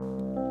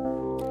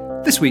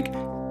This week,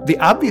 the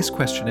obvious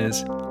question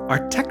is,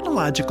 are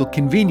technological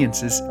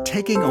conveniences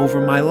taking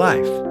over my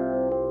life?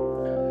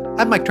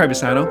 I'm Mike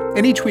Trevisano,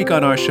 and each week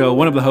on our show,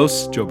 one of the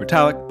hosts, Joe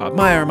Bertalik, Bob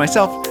Meyer, and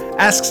myself,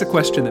 asks a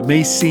question that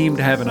may seem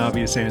to have an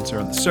obvious answer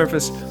on the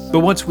surface,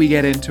 but once we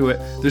get into it,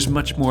 there's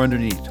much more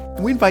underneath.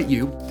 And we invite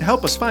you to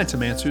help us find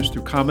some answers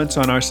through comments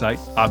on our site,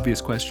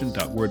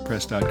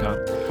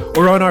 obviousquestion.wordpress.com,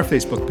 or on our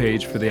Facebook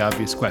page for The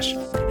Obvious Question.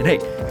 And hey,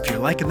 if you're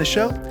liking the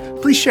show,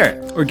 please share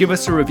it, or give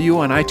us a review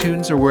on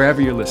iTunes or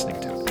wherever you're listening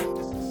to it.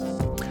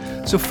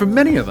 So for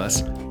many of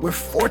us, we're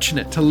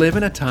fortunate to live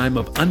in a time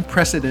of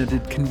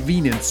unprecedented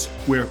convenience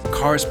where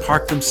cars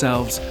park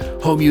themselves,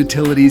 home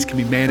utilities can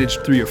be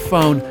managed through your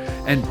phone,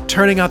 and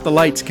turning out the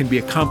lights can be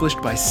accomplished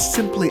by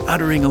simply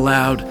uttering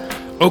aloud,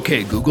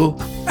 "Okay,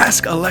 Google,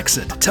 ask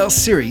Alexa to tell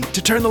Siri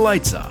to turn the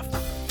lights off."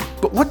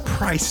 But what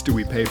price do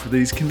we pay for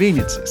these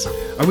conveniences?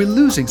 Are we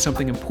losing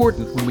something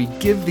important when we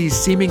give these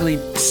seemingly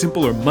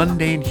simple or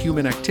mundane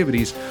human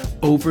activities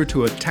over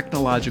to a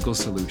technological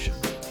solution?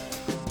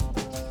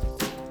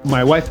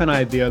 My wife and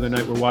I the other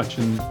night were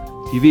watching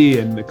TV,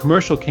 and the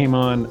commercial came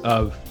on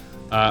of,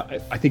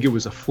 I think it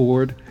was a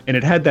Ford, and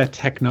it had that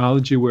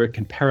technology where it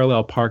can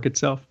parallel park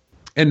itself.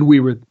 And we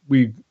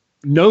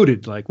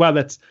noted, like, wow,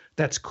 that's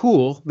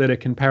cool that it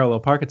can parallel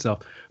park itself.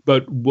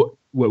 But what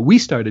we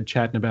started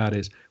chatting about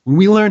is when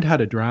we learned how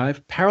to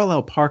drive,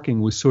 parallel parking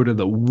was sort of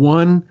the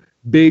one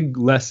big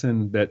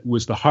lesson that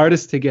was the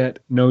hardest to get,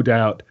 no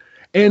doubt,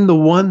 and the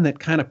one that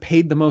kind of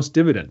paid the most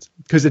dividends,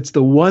 because it's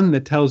the one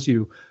that tells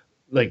you,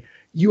 like,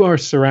 you are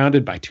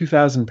surrounded by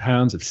 2,000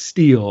 pounds of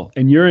steel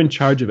and you're in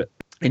charge of it.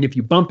 And if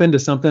you bump into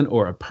something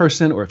or a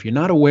person, or if you're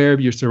not aware of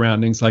your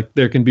surroundings, like,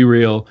 there can be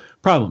real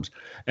problems.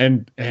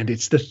 And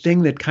it's the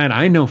thing that kind of,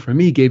 I know for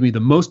me, gave me the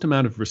most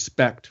amount of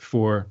respect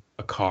for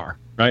a car,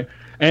 right?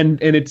 And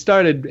it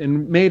started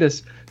and made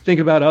us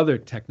think about other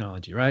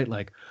technology, right?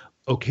 Like,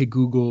 okay,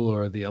 Google,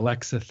 or the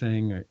Alexa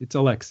thing, or it's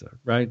Alexa,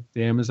 right?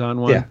 The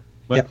Amazon one. Yeah.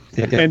 But,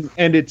 Yeah.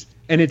 And it's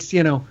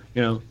you know,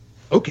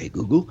 okay,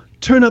 Google,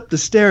 turn up the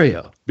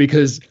stereo,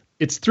 because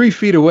it's 3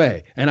 feet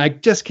away and I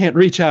just can't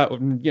reach out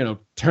and,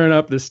 turn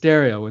up the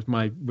stereo with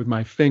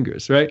my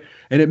fingers, right?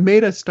 And it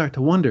made us start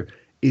to wonder,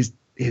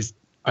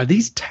 are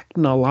these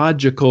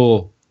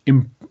technological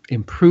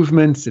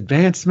improvements,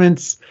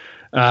 advancements,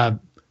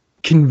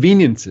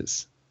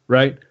 conveniences,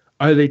 right?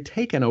 Are they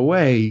taking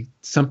away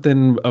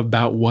something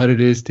about what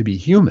it is to be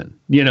human?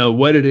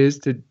 What it is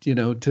to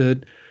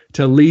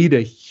lead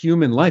a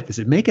human life? Is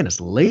it making us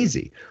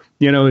lazy?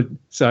 So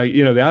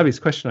the obvious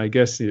question, I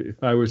guess,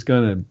 if I was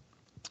going to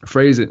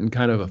phrase it in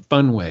kind of a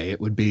fun way,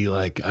 it would be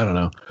like, I don't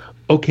know,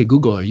 okay,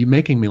 Google, are you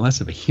making me less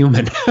of a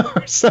human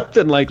or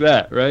something like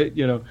that, right?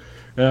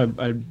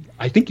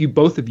 I think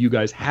both of you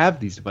guys have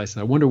these devices.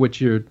 I wonder what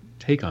your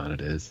take on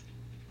it is.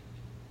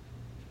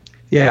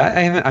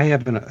 Yeah, I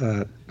have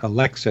an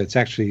Alexa. It's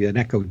actually an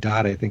Echo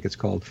Dot, I think it's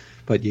called,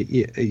 but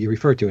you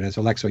refer to it as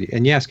Alexa,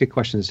 and you ask it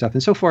questions and stuff.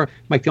 And so far,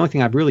 Mike, the only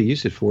thing I've really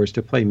used it for is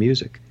to play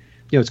music.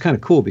 It's kind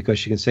of cool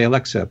because you can say,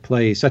 Alexa,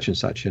 play such and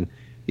such, and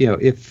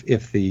if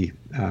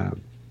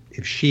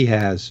she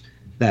has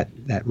that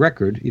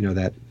record,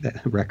 that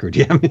record,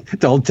 yeah,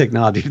 the old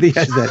technology, if he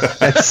has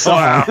that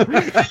song.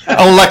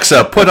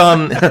 Alexa, put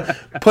on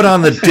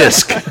the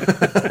disc.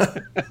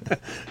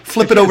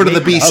 Flip it over to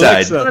the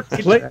B-side.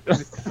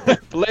 Alexa,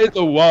 play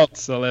the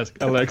waltz, Alexa.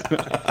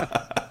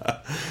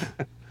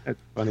 That's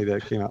funny that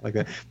it came out like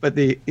that. But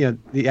the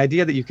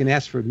idea that you can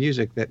ask for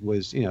music that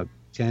was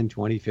 10,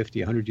 20, 50,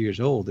 100 years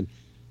old, and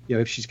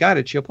if she's got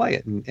it, she'll play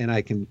it, and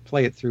I can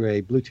play it through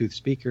a Bluetooth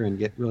speaker and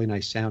get really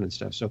nice sound and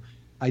stuff. So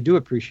I do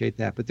appreciate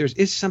that, but there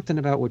is something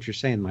about what you're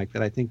saying, Mike,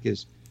 that I think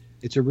it's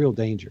a real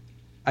danger.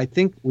 I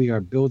think we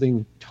are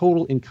building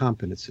total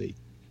incompetency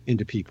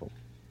into people,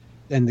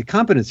 and the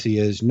competency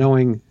is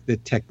knowing the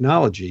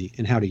technology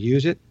and how to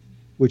use it,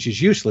 which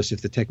is useless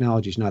if the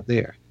technology is not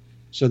there.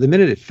 So the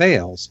minute it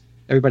fails,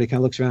 everybody kind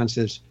of looks around and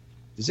says,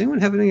 does anyone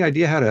have any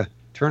idea how to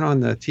turn on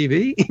the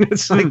TV?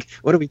 It's like,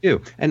 what do we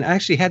do? And I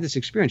actually had this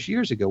experience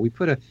years ago. We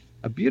put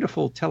a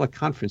beautiful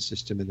teleconference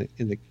system in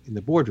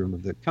the boardroom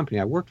of the company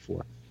I worked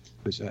for.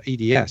 It was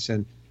EDS,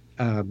 and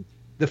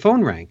the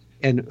phone rang,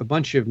 and a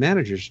bunch of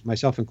managers,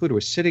 myself included,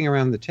 were sitting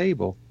around the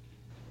table,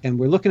 and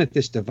we're looking at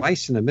this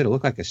device in the middle,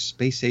 looked like a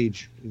space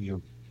age,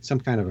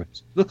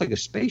 looked like a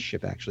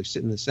spaceship actually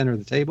sitting in the center of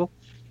the table,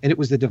 and it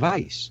was the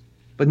device,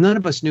 but none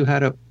of us knew how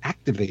to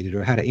activate it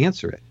or how to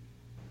answer it.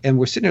 And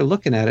we're sitting there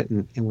looking at it,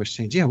 and we're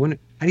saying, how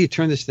do you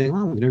turn this thing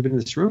on? We've never been in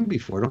this room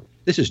before.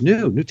 This is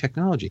new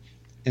technology.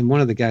 And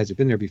one of the guys that had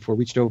been there before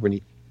reached over, and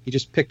he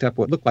just picked up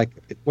what looked like,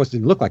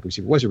 didn't look like a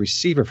receiver. It was a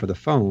receiver for the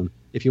phone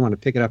if you want to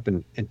pick it up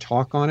and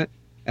talk on it,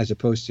 as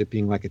opposed to it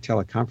being like a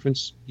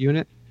teleconference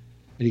unit.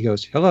 And he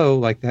goes, hello,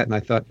 like that. And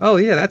I thought, oh,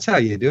 yeah, that's how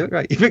you do it,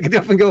 right? You pick it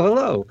up and go,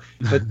 hello.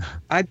 But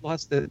I'd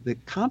lost the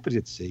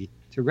competency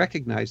to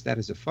recognize that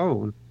as a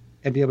phone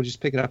and be able to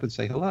just pick it up and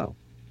say hello.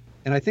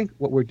 And I think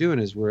what we're doing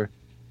is we're,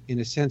 in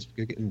a sense,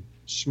 we're getting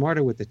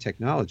smarter with the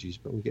technologies,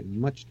 but we're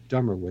getting much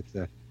dumber with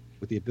the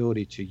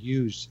ability to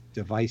use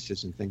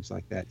devices and things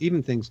like that,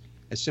 even things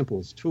as simple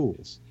as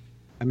tools.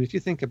 I mean, if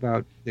you think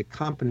about the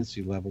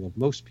competency level of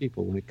most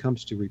people when it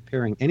comes to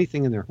repairing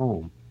anything in their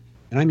home,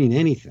 and I mean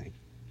anything,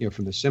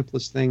 from the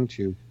simplest thing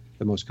to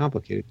the most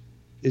complicated,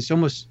 it's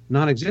almost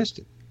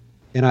non-existent.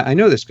 And I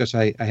know this because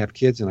I have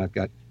kids and I've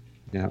got,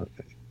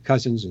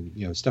 cousins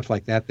and, stuff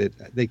like that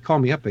they call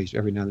me up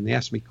every now and then. They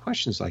ask me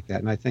questions like that.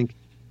 And I think,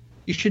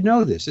 you should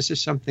know this. This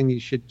is something you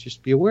should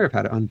just be aware of,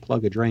 how to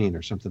unplug a drain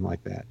or something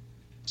like that.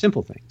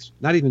 Simple things,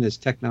 not even as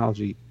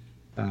technology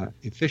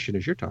efficient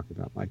as you're talking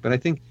about, Mike. But I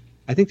think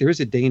there is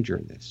a danger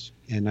in this.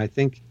 And I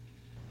think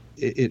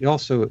it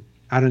also,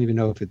 I don't even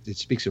know if it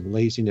speaks of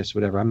laziness,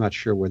 whatever. I'm not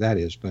sure where that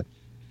is, but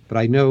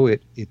I know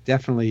it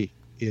definitely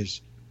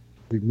is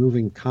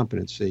removing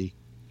competency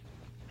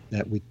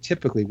that we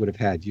typically would have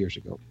had years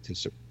ago to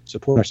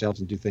support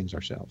ourselves and do things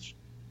ourselves.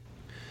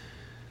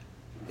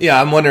 Yeah,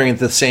 I'm wondering if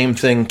the same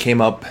thing came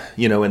up,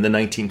 in the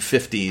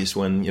 1950s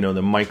when,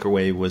 the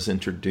microwave was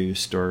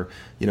introduced, or,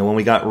 when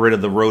we got rid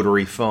of the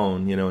rotary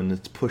phone, and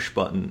its push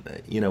button,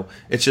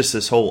 it's just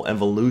this whole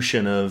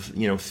evolution of,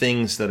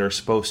 things that are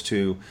supposed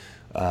to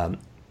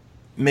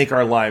make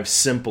our lives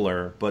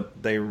simpler,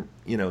 but they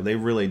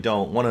really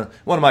don't. One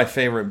of my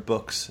favorite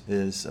books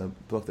is a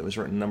book that was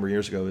written a number of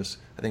years ago.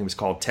 I think it was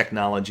called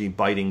Technology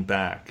Biting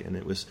Back, and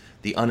it was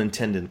the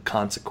unintended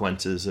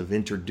consequences of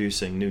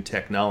introducing new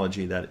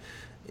technology, that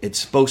it's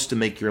supposed to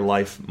make your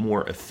life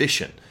more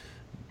efficient.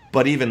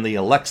 But even the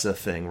Alexa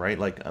thing, right?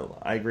 Like,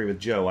 I agree with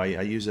Joe.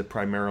 I use it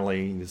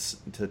primarily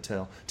to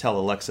tell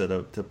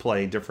Alexa to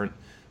play different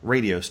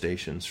radio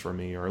stations for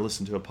me or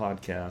listen to a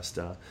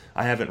podcast.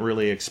 I haven't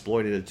really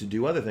exploited it to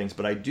do other things,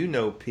 but I do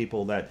know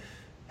people that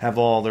have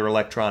all their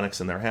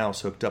electronics in their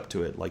house hooked up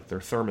to it, like their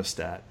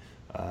thermostat.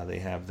 They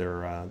have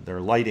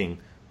their lighting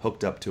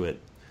hooked up to it.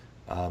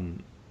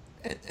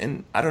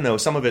 And I don't know,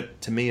 some of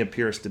it to me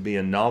appears to be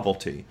a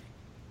novelty.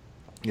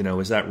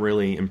 Is that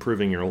really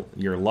improving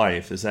your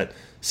life? Is that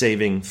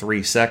saving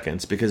 3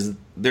 seconds? Because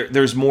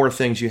there's more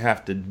things you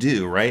have to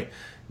do, right?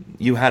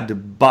 You had to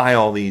buy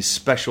all these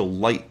special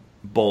light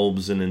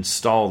bulbs and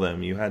install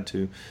them. You had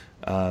to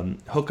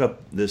hook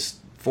up this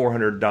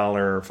 $400,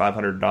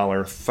 $500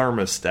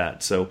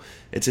 thermostat. So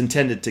it's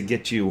intended to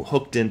get you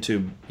hooked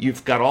into,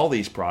 you've got all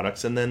these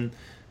products, and then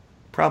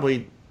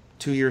probably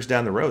 2 years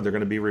down the road, they're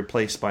going to be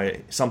replaced by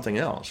something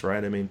else,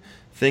 right? I mean,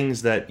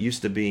 things that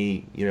used to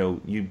be,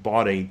 you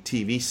bought a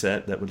TV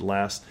set that would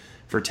last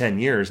for 10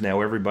 years.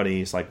 Now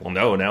everybody's like, well,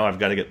 no, now I've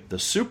got to get the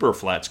super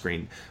flat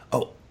screen.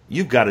 Oh,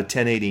 you've got a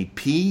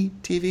 1080p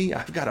TV?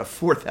 I've got a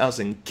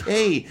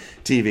 4000K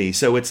TV.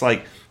 So it's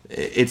like,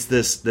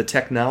 the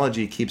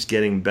technology keeps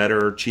getting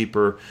better,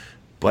 cheaper,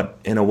 but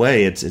in a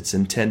way it's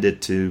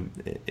intended to,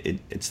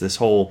 it's this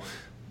whole,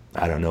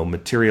 I don't know,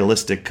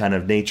 materialistic kind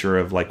of nature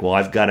of like, well,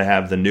 I've got to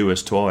have the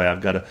newest toy. I've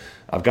got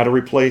to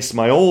replace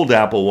my old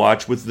Apple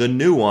Watch with the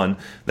new one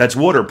that's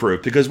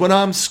waterproof, because when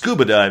I'm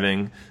scuba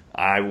diving,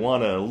 I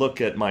want to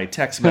look at my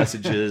text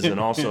messages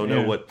and also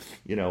know what,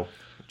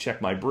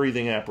 check my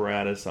breathing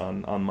apparatus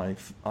on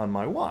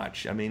my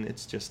watch. I mean,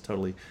 it's just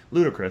totally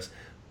ludicrous.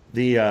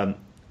 I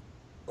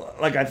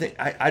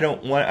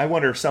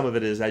wonder if some of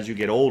it is as you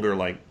get older,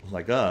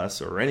 like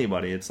us or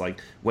anybody, it's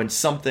like when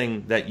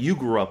something that you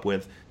grew up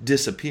with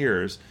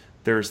disappears,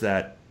 there's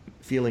that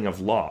feeling of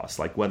loss,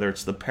 like whether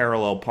it's the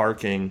parallel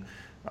parking.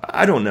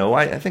 I don't know.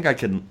 I think I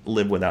can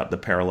live without the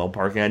parallel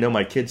parking. I know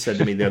my kid said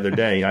to me the other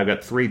day, I've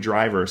got 3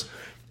 drivers,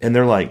 and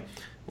they're like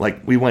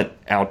we went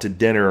out to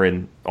dinner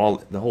and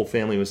the whole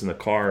family was in the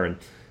car, and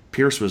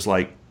Pierce was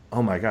like,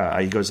 oh my God.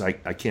 He goes, I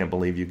can't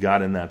believe you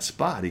got in that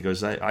spot. He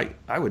goes, I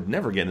would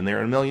never get in there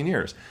in a million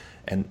years.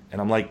 And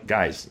I'm like,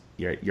 guys,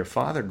 your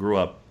father grew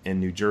up in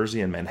New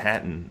Jersey and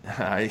Manhattan.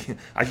 I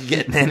could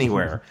get in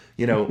anywhere,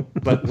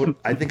 but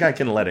I think I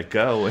can let it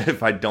go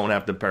if I don't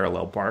have to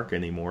parallel park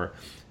anymore.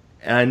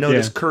 And I know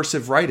this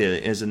cursive write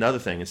is another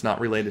thing. It's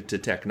not related to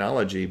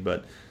technology,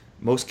 but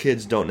most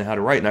kids don't know how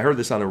to write. And I heard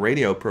this on a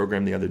radio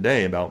program the other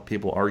day about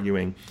people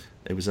arguing.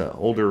 It was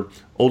older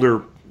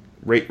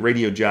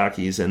radio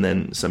jockeys and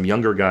then some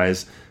younger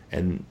guys,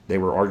 and they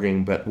were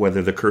arguing about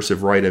whether the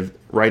cursive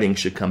writing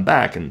should come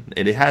back, and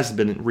it has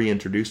been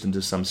reintroduced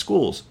into some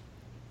schools.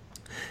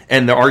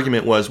 And the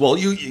argument was, well,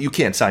 you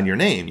can't sign your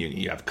name.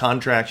 You have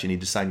contracts, you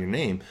need to sign your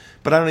name.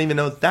 But I don't even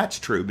know if that's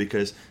true,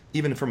 because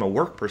even from a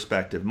work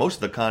perspective, most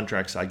of the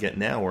contracts I get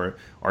now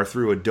are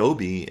through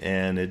Adobe,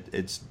 and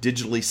it's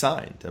digitally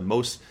signed. And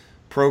most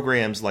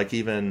programs, like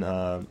even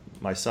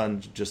my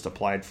son just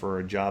applied for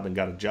a job and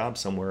got a job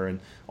somewhere, and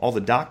all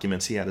the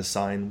documents he had to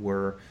sign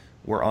were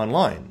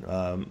online.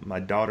 My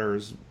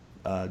daughter's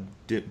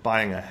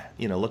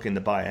looking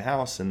to buy a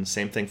house, and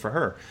same thing for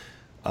her.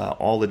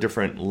 All the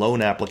different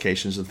loan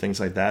applications and things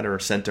like that are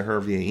sent to her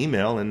via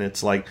email, and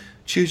it's like,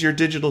 choose your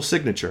digital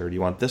signature. Do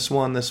you want this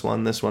one, this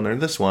one, this one, or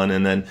this one?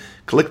 And then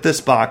click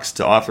this box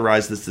to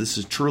authorize this. This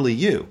is truly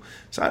you.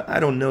 So I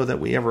don't know that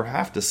we ever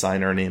have to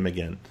sign our name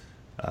again.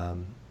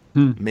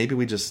 Maybe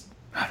we just,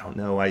 I don't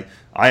know.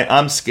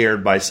 I'm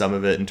scared by some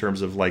of it in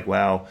terms of like,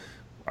 wow,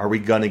 are we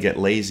going to get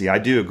lazy? I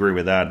do agree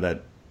with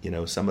that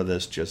some of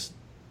this just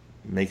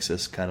makes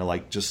us kind of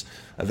like just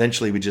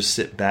eventually we just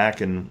sit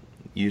back and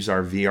use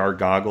our VR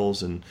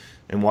goggles and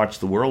watch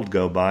the world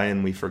go by,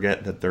 and we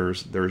forget that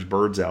there's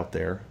birds out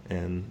there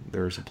and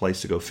there's a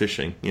place to go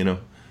fishing, you know.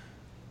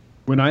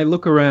 When I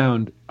look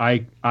around,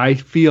 I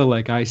feel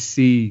like I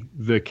see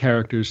the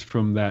characters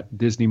from that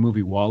Disney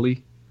movie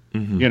WALL-E.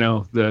 You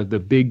know, the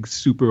big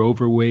super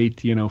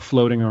overweight, you know,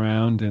 floating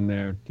around in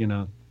their, you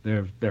know,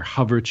 their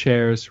hover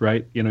chairs,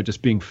 right? You know,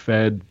 just being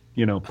fed,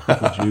 you know,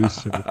 purple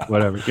juice or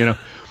whatever, you know.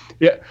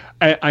 Yeah,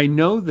 I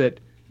know that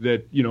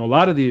you know, a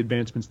lot of the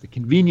advancements, the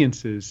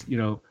conveniences, you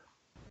know,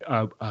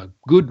 a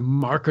good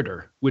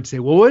marketer would say,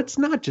 well, it's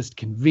not just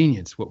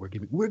convenience what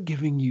we're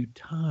giving you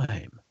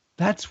time.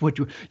 That's what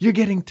you're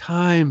getting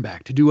time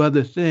back to do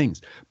other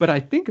things. But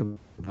I think of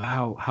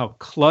how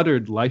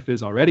cluttered life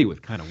is already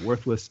with kind of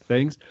worthless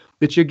things,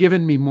 that you're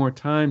giving me more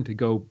time to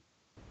go,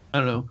 I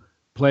don't know,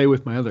 play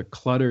with my other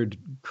cluttered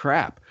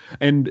crap.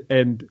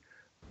 And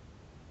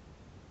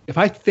if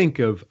I think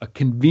of a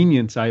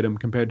convenience item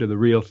compared to the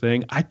real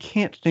thing, I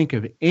can't think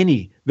of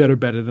any that are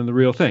better than the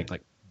real thing.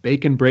 Like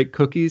bake and break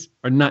cookies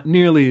are not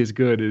nearly as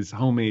good as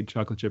homemade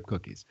chocolate chip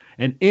cookies.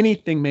 And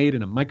anything made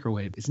in a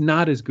microwave is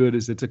not as good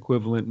as its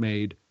equivalent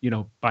made, you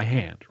know, by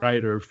hand,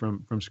 right? Or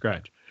from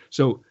scratch.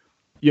 So,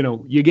 you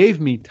know, you gave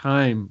me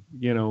time,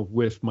 you know,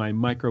 with my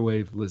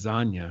microwave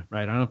lasagna,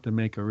 right? I don't have to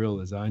make a real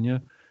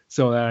lasagna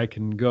so that I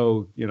can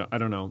go, you know, I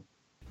don't know,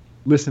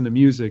 listen to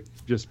music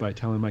just by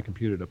telling my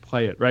computer to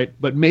play it, right?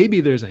 But maybe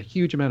there's a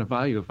huge amount of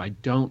value if I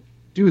don't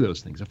do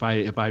those things, if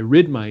I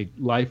rid my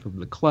life of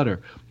the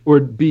clutter, or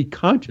be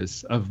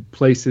conscious of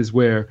places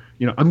where,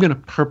 you know, I'm going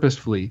to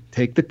purposefully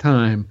take the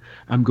time,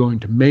 I'm going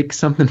to make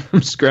something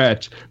from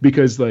scratch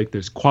because, like,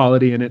 there's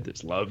quality in it,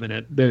 there's love in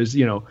it, there's,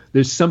 you know,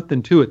 there's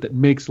something to it that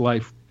makes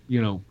life,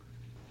 you know,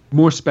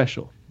 more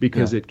special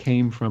because it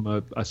came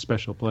from a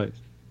special place.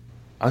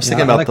 I was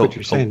thinking about what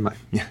you're saying, Mike.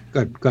 Yeah.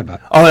 Go ahead,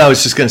 Bob. Oh, I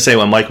was just going to say,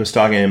 when Mike was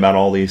talking about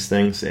all these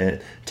things,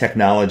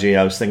 technology,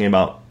 I was thinking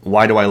about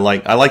why do I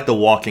like The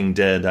Walking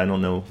Dead. I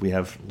don't know if we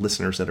have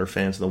listeners that are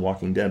fans of The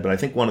Walking Dead, but I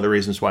think one of the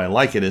reasons why I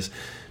like it is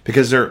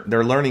because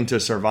they're learning to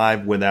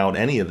survive without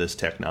any of this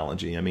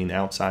technology. I mean,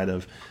 outside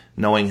of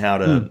knowing how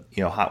to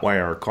you know,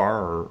 hotwire a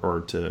car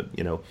or to,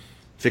 you know,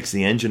 fix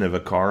the engine of a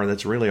car,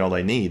 that's really all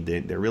they need.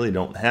 They really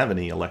don't have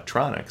any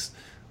electronics.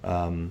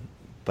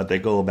 But they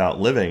go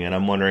about living, and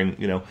I'm wondering,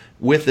 you know,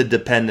 with the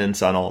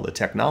dependence on all the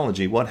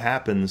technology, what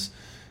happens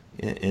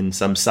in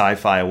some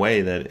sci-fi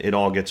way that it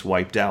all gets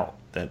wiped out,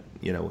 that,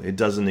 you know, it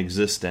doesn't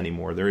exist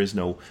anymore. There's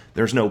no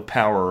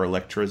power or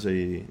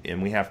electricity,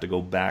 and we have to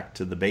go back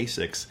to the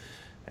basics.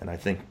 And I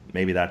think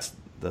maybe that's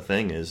the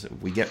thing, is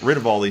we get rid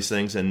of all these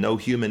things and no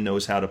human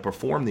knows how to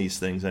perform these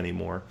things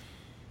anymore.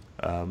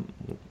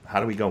 How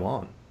do we go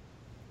on?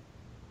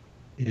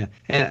 Yeah,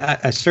 and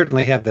I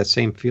certainly have that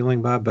same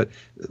feeling, Bob. But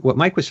what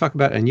Mike was talking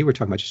about, and you were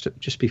talking about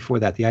just before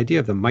that, the idea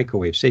of the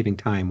microwave saving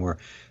time, or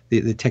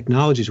the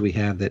technologies we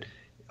have that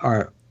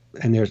are,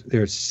 and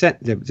they're said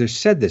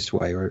this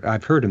way, or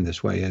I've heard them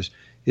this way, is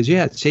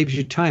yeah, it saves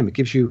you time. It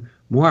gives you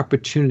more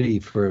opportunity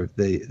for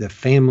the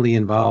family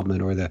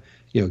involvement, or the,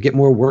 you know, get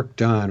more work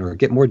done, or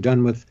get more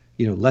done with,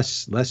 you know,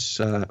 less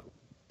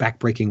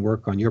backbreaking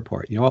work on your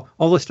part. You know,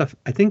 all this stuff.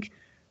 I think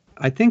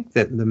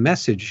that the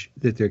message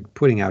that they're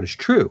putting out is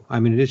true. I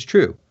mean, it is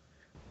true.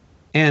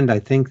 And I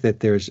think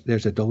that there's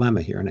a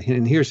dilemma here.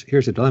 And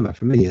here's a dilemma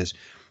for me is,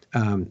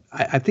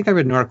 I think I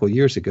read an article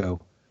years ago,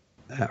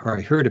 or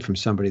I heard it from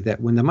somebody,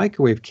 that when the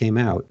microwave came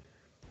out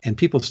and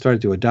people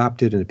started to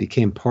adopt it and it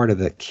became part of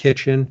the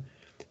kitchen,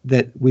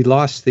 that we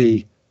lost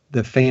the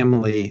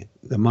family,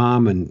 the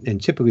mom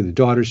and typically the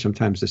daughters,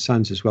 sometimes the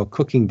sons as well,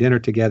 cooking dinner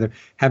together,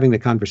 having the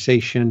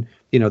conversation,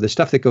 you know, the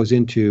stuff that goes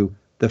into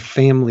the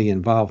family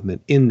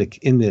involvement in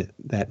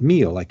that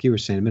meal, like you were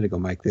saying a minute ago,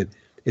 Mike, that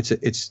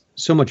it's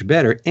so much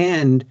better.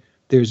 And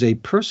there's a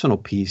personal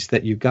piece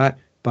that you got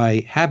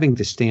by having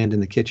to stand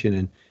in the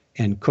kitchen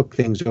and cook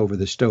things over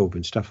the stove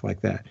and stuff like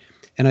that.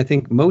 And I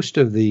think most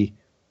of the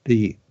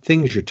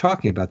things you're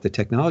talking about, the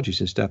technologies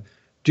and stuff,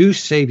 do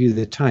save you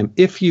the time.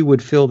 If you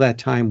would fill that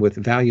time with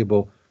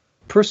valuable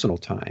personal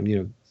time, you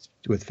know,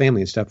 with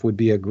family and stuff, would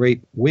be a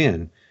great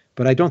win.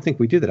 But I don't think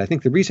we do that. I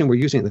think the reason we're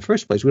using it in the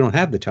first place, we don't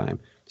have the time.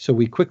 So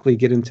we quickly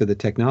get into the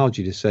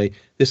technology to say,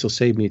 this will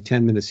save me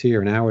 10 minutes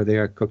here, an hour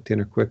there, cook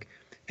dinner quick.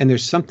 And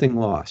there's something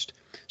lost.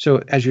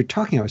 So as you're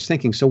talking, I was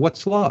thinking, so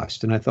what's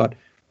lost? And I thought,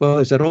 well,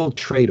 there's that old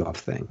trade-off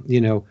thing.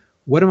 You know,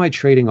 what am I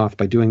trading off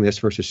by doing this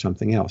versus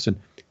something else?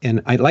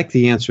 And I like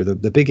the answer.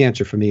 The big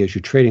answer for me is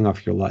you're trading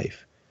off your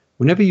life.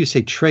 Whenever you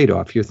say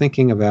trade-off, you're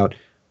thinking about,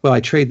 well,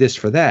 I trade this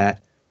for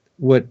that.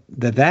 What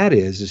that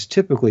is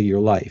typically your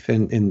life.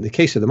 And in the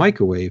case of the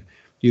microwave,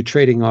 you're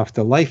trading off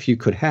the life you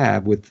could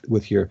have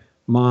with your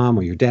mom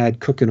or your dad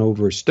cooking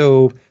over a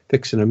stove,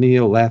 fixing a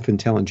meal, laughing,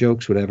 telling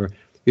jokes, whatever.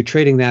 You're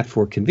trading that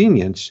for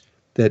convenience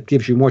that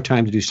gives you more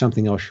time to do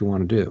something else you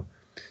want to do.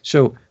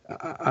 So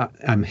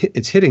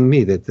it's hitting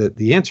me that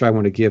the answer I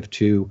want to give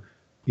to,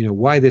 you know,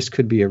 why this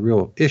could be a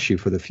real issue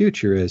for the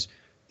future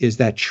is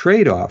that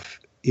trade-off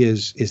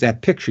is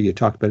that picture you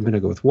talked about a minute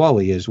ago with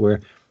WALL-E, is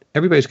where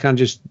everybody's kind of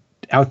just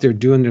out there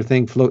doing their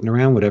thing, floating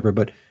around, whatever.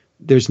 But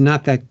there's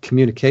not that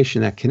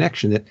communication, that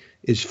connection that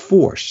is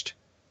forced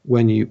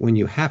when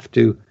you have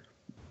to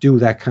do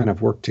that kind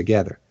of work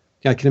together.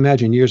 I can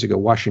imagine years ago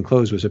washing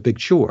clothes was a big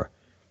chore.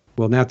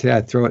 Well, now today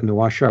I throw it in the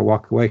washer, I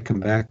walk away, come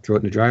back, throw it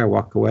in the dryer,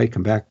 walk away,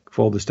 come back,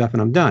 fold the stuff,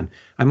 and I'm done.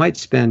 I might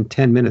spend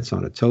 10 minutes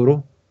on it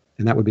total,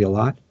 and that would be a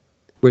lot.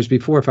 Whereas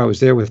before, if I was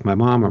there with my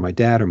mom or my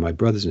dad or my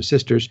brothers and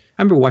sisters,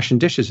 I remember washing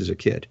dishes as a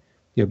kid.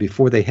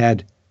 Before they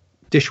had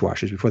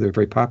dishwashers, before they were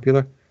very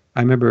popular.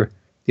 I remember,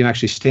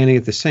 actually standing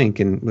at the sink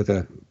and with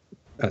a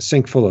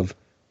sink full of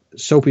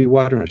soapy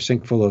water and a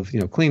sink full of,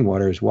 clean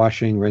water, is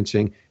washing,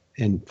 rinsing,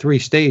 in 3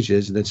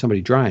 stages, and then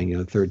somebody drying,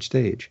 the third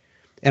stage.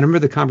 And I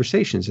remember the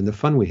conversations and the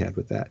fun we had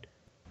with that.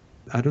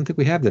 I don't think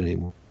we have that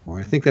anymore.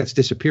 I think that's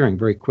disappearing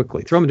very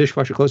quickly. Throw in the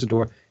dishwasher, close the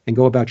door, and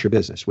go about your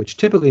business, which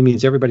typically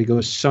means everybody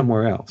goes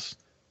somewhere else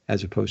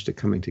as opposed to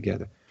coming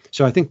together.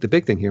 So I think the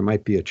big thing here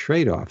might be a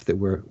trade-off that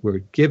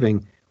we're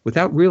giving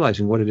without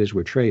realizing what it is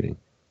we're trading.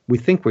 We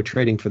think we're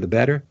trading for the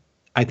better.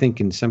 I think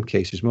in some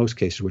cases, most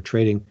cases, we're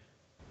trading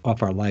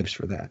off our lives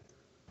for that,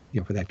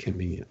 for that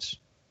convenience.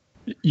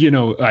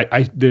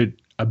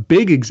 A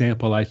big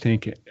example I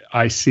think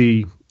I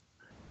see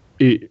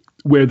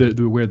where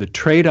the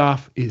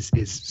trade-off is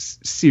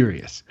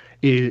serious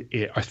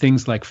are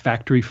things like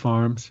factory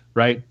farms,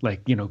 right?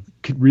 Like,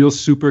 real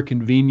super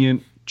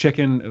convenient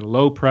chicken at a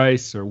low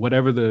price or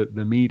whatever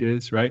the meat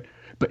is, right?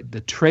 But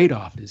the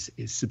trade-off is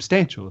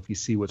substantial if you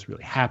see what's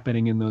really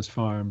happening in those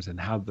farms and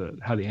how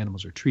the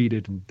animals are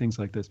treated and things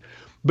like this.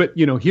 But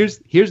here's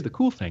the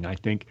cool thing, I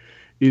think,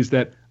 is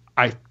that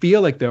I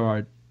feel like there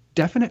are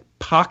definite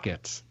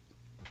pockets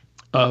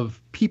of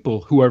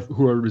people who are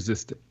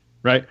resistant,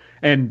 right?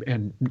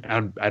 And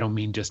I don't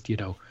mean just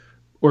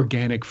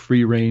organic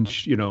free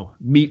range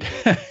meat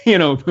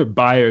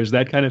buyers,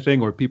 that kind of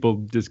thing, or people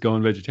just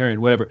going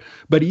vegetarian, whatever.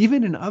 But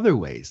even in other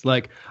ways,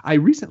 like I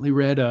recently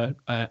read an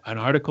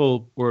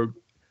article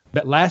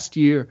that last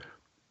year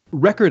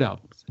record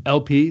albums,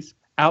 LPs,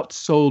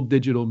 outsold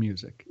digital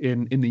music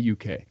in the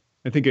UK.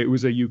 I think it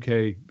was a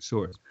UK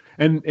source,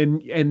 and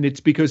it's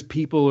because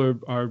people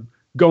are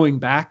going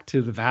back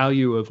to the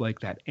value of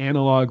like that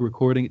analog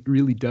recording. It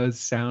really does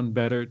sound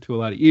better to a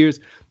lot of ears.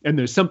 And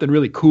there's something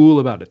really cool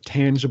about a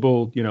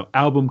tangible,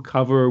 album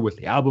cover with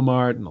the album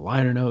art and the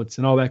liner notes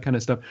and all that kind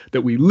of stuff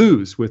that we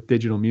lose with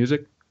digital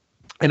music.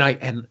 And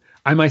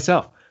I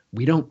myself,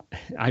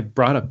 I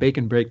brought up bake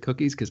and break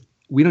cookies because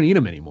we don't eat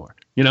them anymore.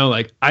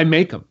 Like I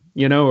make them,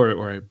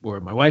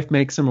 or my wife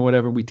makes them or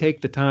whatever. We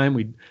take the time.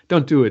 We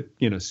don't do it,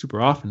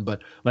 super often,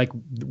 but like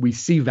we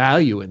see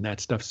value in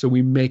that stuff. So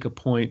we make a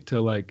point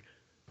to like,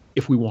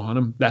 if we want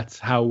them, that's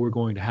how we're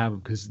going to have them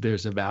because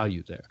there's a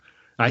value there.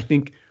 I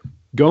think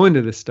going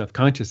to this stuff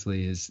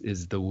consciously is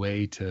the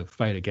way to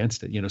fight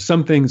against it.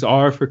 Some things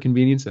are for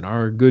convenience and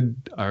are a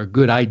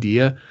good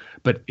idea,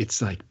 but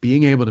it's like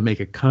being able to make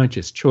a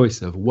conscious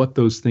choice of what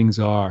those things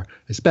are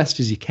as best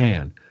as you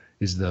can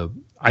is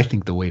I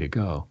think the way to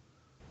go.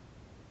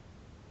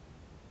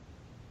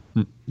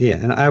 Yeah,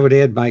 and I would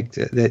add, Mike,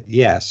 that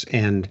yes,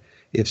 and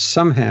if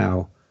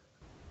somehow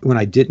when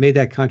I made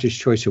that conscious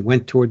choice, it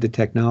went toward the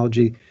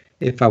technology.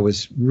 If I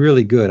was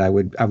really good, I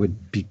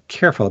would be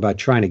careful about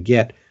trying to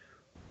get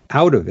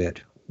out of it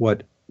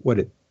what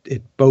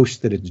it boasts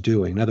that it's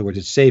doing. In other words,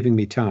 it's saving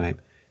me time.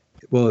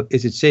 Well,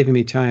 is it saving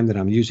me time that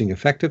I'm using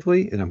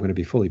effectively and I'm going to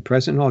be fully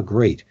present and all?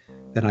 Great.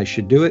 Then I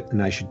should do it,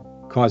 and I should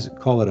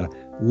call it a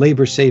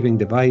labor-saving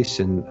device,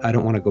 and I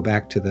don't want to go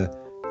back to the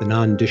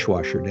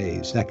non-dishwasher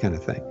days, that kind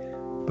of thing.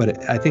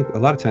 But I think a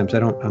lot of times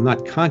I'm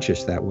not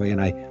conscious that way, and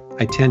I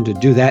tend to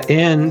do that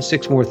and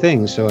 6 more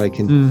things so I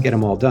can get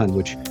them all done,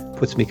 which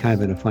puts me kind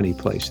of in a funny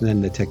place. And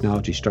then the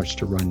technology starts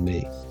to run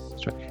me.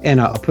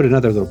 And I'll put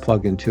another little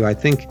plug in too. I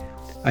think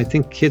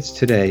kids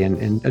today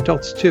and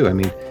adults too,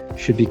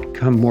 should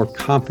become more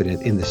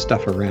confident in the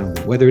stuff around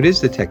them, whether it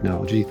is the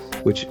technology,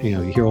 which,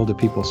 you hear older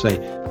people say,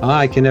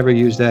 I can never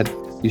use that.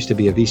 It used to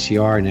be a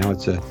VCR. Now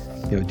it's a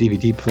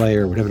DVD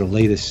player, whatever the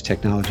latest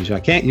technology is. I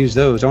can't use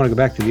those. I want to go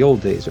back to the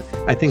old days.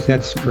 I think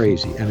that's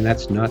crazy.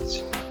 That's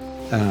nuts.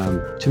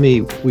 To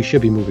me, we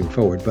should be moving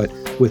forward, but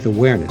with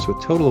awareness,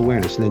 with total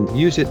awareness, and then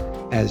use it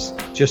as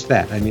just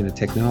that. A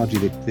technology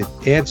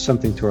that adds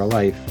something to our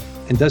life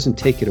and doesn't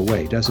take it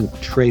away, doesn't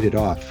trade it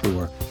off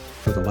for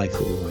the life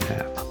that we want to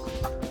have.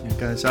 Yeah,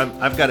 guys,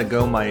 I've got to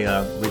go. My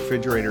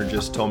refrigerator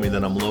just told me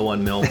that I'm low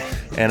on milk,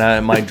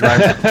 and my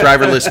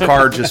driverless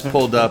car just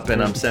pulled up,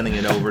 and I'm sending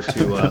it over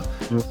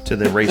to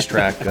the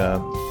racetrack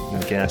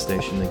gas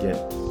station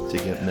to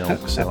get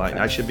milk. So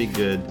I should be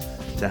good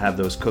to have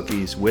those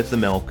cookies with the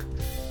milk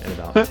in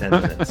about 10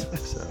 minutes.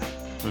 So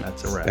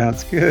that's a wrap.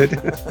 Sounds good.